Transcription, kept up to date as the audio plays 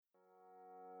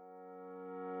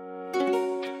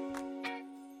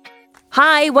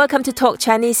Hi, welcome to Talk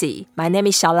Chinese. My name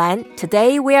is ShaoLan.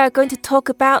 Today we are going to talk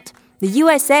about the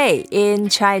USA in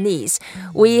Chinese.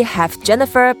 We have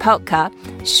Jennifer Pahlka.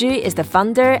 She is the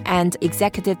founder and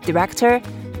executive director,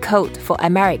 Code for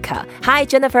America. Hi,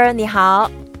 Jennifer. 你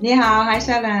好. 你好, hi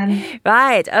ShaoLan.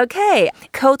 Right, okay.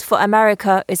 Code for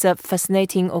America is a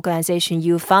fascinating organization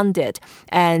you founded,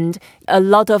 and a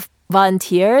lot of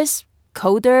volunteers,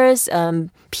 coders,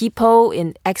 people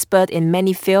expert in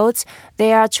many fields,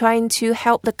 they are trying to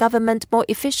help the government more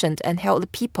efficient and help the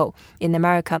people in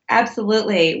America.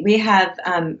 Absolutely. We have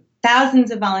thousands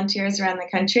of volunteers around the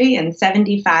country and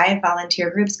 75 volunteer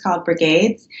groups called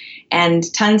brigades,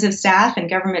 and tons of staff and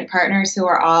government partners who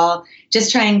are all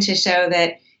just trying to show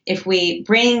that if we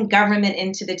bring government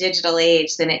into the digital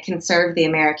age, then it can serve the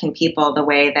American people the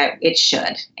way that it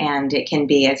should. And it can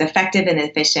be as effective and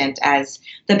efficient as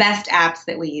the best apps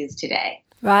that we use today.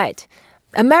 Right.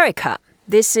 America,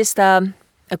 this is a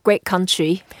great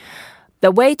country. The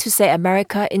way to say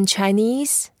America in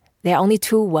Chinese, there are only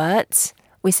two words.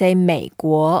 We say 美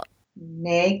国.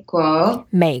 美国.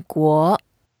 美国.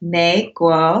 美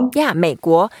国. Yeah, 美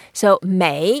国. So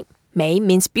美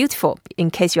means beautiful,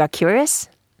 in case you are curious.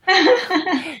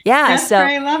 Yeah, That's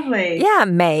very lovely. Yeah,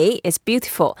 美 is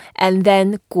beautiful. And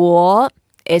then 国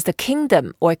is the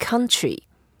kingdom or country.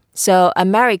 So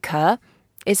America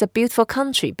is a beautiful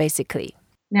country, basically.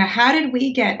 Now, how did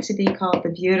we get to be called the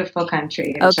beautiful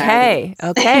country in Okay,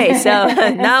 Chinese? okay. So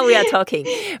now we are talking.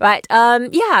 Right.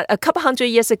 A couple hundred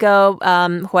years ago,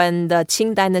 when the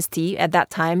Qing dynasty, at that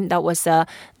time, that was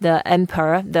the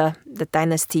emperor, the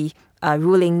dynasty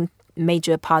ruling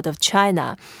major part of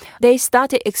China, they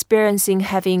started experiencing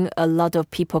having a lot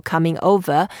of people coming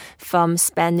over from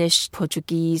Spanish,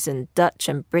 Portuguese, and Dutch,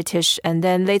 and British, and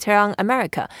then later on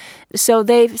America. So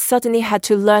they suddenly had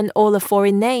to learn all the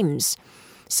foreign names.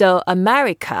 So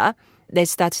America, they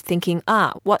started thinking,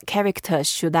 what characters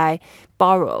should I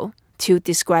borrow to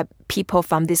describe people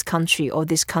from this country or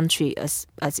this country as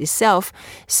itself?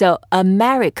 So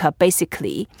America,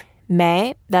 basically,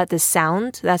 美, that the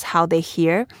sound, that's how they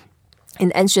hear.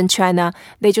 In ancient China,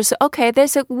 they just say, okay,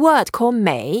 there's a word called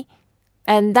美,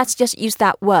 and let's just use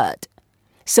that word.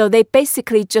 So they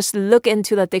basically just look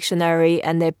into the dictionary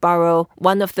and they borrow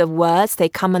one of the words they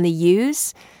commonly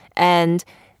use, and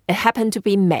it happened to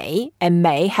be 美, and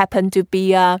美happened to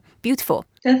be beautiful.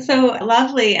 That's so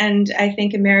lovely, and I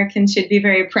think Americans should be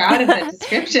very proud of that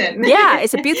description. Yeah,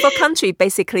 it's a beautiful country,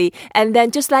 basically. And then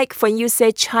just like when you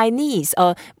say Chinese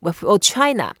or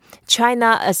China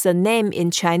as a name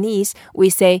in Chinese, we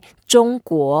say 中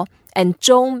国, and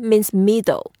中 means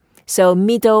middle, so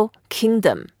middle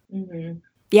kingdom. Mm-hmm.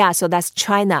 Yeah, so that's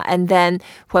China. And then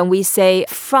when we say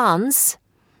France,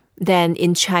 then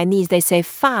in Chinese, they say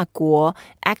法国.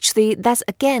 Actually, that's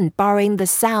again borrowing the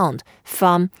sound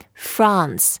from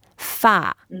France,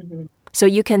 法. Mm-hmm. So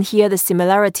you can hear the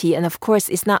similarity. And of course,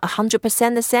 it's not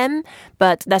 100% the same,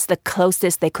 but that's the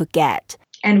closest they could get.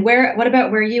 And what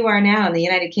about where you are now in the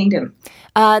United Kingdom?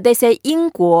 They say 英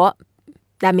国,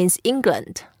 that means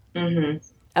England. Mm-hmm.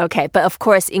 Okay, but of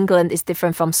course, England is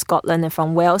different from Scotland and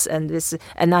from Wales, and this is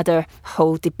another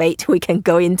whole debate we can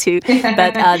go into.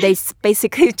 But they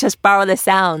basically just borrow the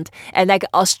sound. And like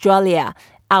Australia,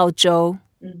 澳洲,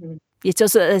 mm-hmm. It's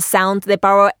just a sound. They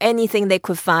borrow anything they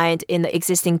could find in the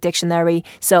existing dictionary.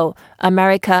 So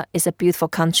America is a beautiful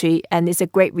country, and it's a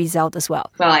great result as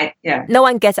well. Well, yeah. No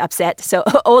one gets upset. So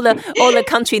all the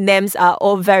country names are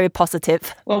all very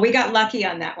positive. Well, we got lucky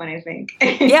on that one, I think.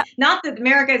 Yeah. Not that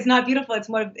America is not beautiful.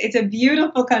 It's a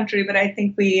beautiful country, but I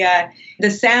think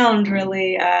the sound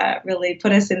really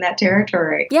put us in that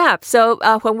territory. Yeah. So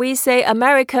when we say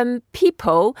American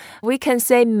people, we can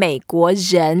say 美国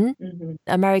人. Mm-hmm.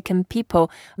 American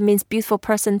people means beautiful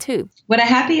person too. What a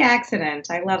happy accident.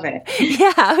 I love it.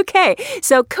 Yeah, okay.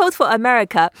 So Code for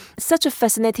America, such a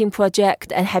fascinating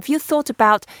project. And have you thought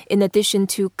about, in addition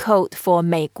to Code for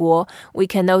美国, we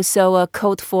can also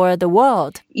code for the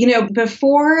world? You know,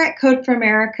 before Code for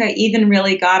America even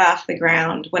really got off the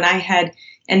ground, when I had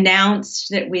announced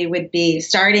that we would be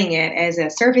starting it as a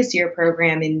service year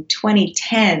program in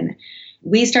 2010,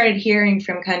 we started hearing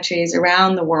from countries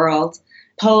around the world,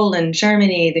 Poland,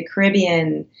 Germany, the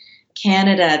Caribbean,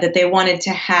 Canada, that they wanted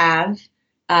to have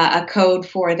a code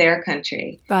for their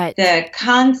country. Right. The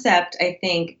concept, I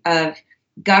think, of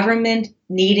government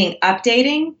needing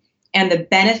updating and the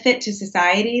benefit to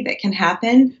society that can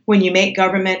happen when you make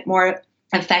government more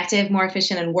effective, more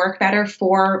efficient, and work better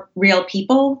for real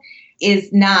people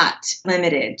is not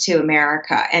limited to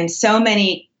America. And so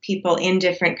many people in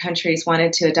different countries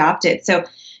wanted to adopt it. So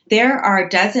there are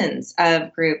dozens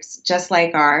of groups just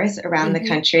like ours around the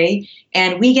country,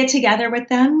 and we get together with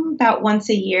them about once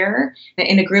a year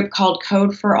in a group called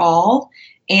Code for All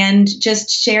and just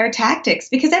share tactics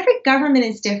because every government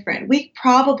is different. We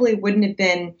probably wouldn't have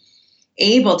been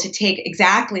able to take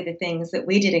exactly the things that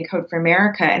we did in Code for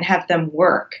America and have them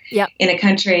work in a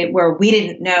country where we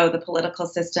didn't know the political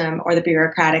system or the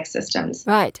bureaucratic systems.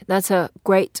 Right. That's a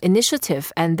great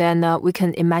initiative. And then we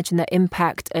can imagine the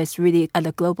impact is really at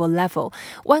a global level.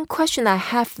 One question I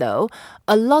have, though,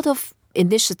 a lot of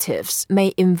initiatives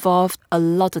may involve a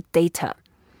lot of data,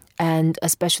 and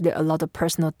especially a lot of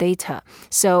personal data.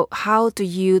 So how do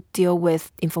you deal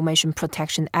with Information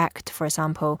Protection Act, for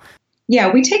example? Yeah,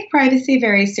 we take privacy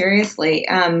very seriously.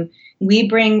 We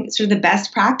bring sort of the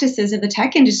best practices of the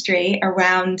tech industry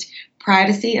around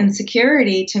privacy and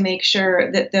security to make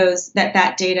sure that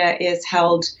that data is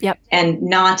held and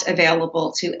not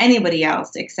available to anybody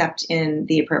else except in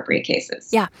the appropriate cases.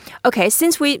 Yeah. Okay.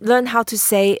 Since we learned how to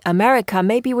say America,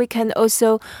 maybe we can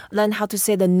also learn how to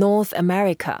say the North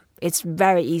America. It's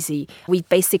very easy. We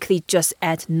basically just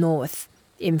add North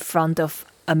in front of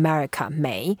America,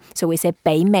 美. So we say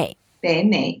北美. 北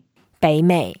美. 北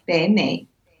美. 北美.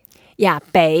 Yeah,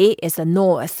 北 is the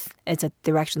north. It's a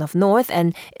direction of north.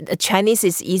 And Chinese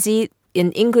is easy.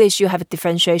 In English, you have a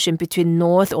differentiation between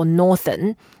north or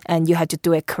northern, and you have to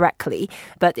do it correctly.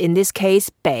 But in this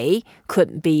case, 北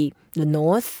could be the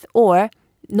north or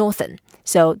northern.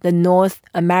 So the North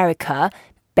America,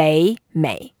 北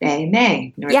美. 北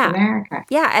美, North America.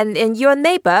 Yeah, and your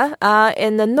neighbor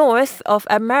in the north of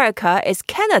America is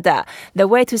Canada. The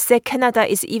way to say Canada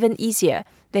is even easier.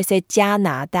 They say 加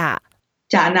拿大.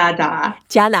 加拿大.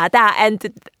 加拿大. And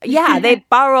yeah, they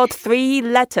borrowed 3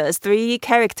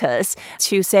 characters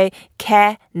to say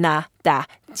Canada,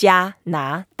 加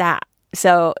拿大.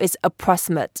 So it's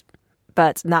approximate,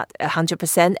 but not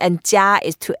 100%. And 加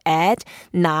is to add,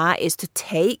 拿 is to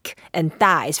take, and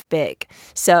大 is big.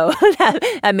 So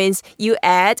that means you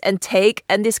add and take,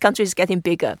 and this country is getting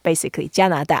bigger, basically. 加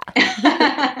拿大.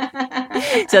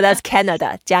 So that's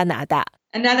Canada, 加拿大.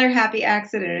 Another happy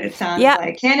accident, it sounds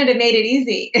like. Canada made it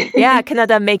easy. Yeah,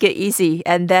 Canada make it easy.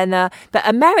 And then, but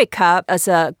America as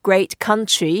a great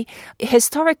country,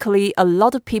 historically, a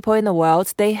lot of people in the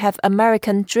world, they have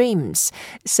American dreams.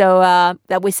 So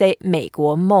that we say 美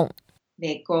国梦.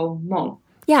 美国梦.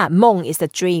 Yeah, 梦 is the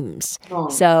dreams. 梦.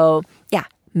 So yeah,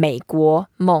 美国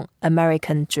梦,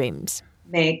 American dreams.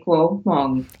 美国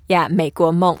梦. Yeah, 美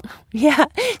国梦. Yeah.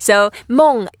 So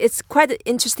梦, it's quite an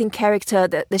interesting character.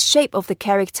 The shape of the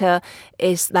character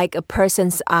is like a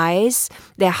person's eyes.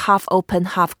 They're half open,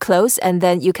 half closed. And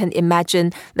then you can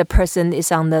imagine the person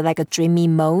is on like a dreamy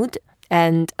mode.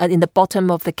 And in the bottom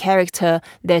of the character,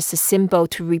 there's a symbol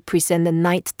to represent the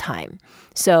nighttime.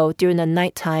 So during the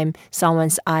nighttime,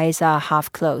 someone's eyes are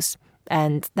half closed.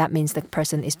 And that means the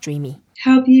person is dreamy.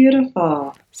 How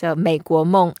beautiful. So 美国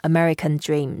梦, American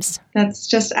dreams. That's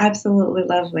just absolutely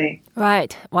lovely.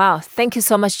 Right. Wow. Thank you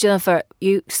so much, Jennifer.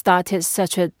 You started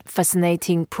such a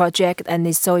fascinating project and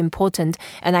it's so important.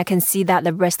 And I can see that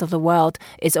the rest of the world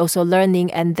is also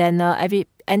learning. And then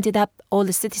ended up all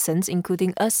the citizens,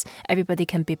 including us, everybody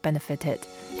can be benefited.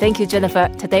 Thank you, Jennifer.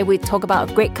 Today we talk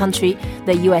about a great country,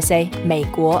 the USA, 美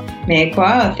国. 美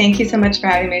国. Thank you so much for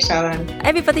having me, ShaoLan.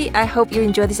 Everybody, I hope you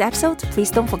enjoyed this episode. Please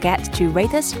don't forget to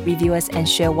rate us, review us, and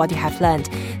share what you have learned.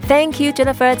 Thank you,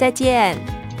 Jennifer. 再见.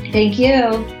 Thank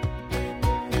you.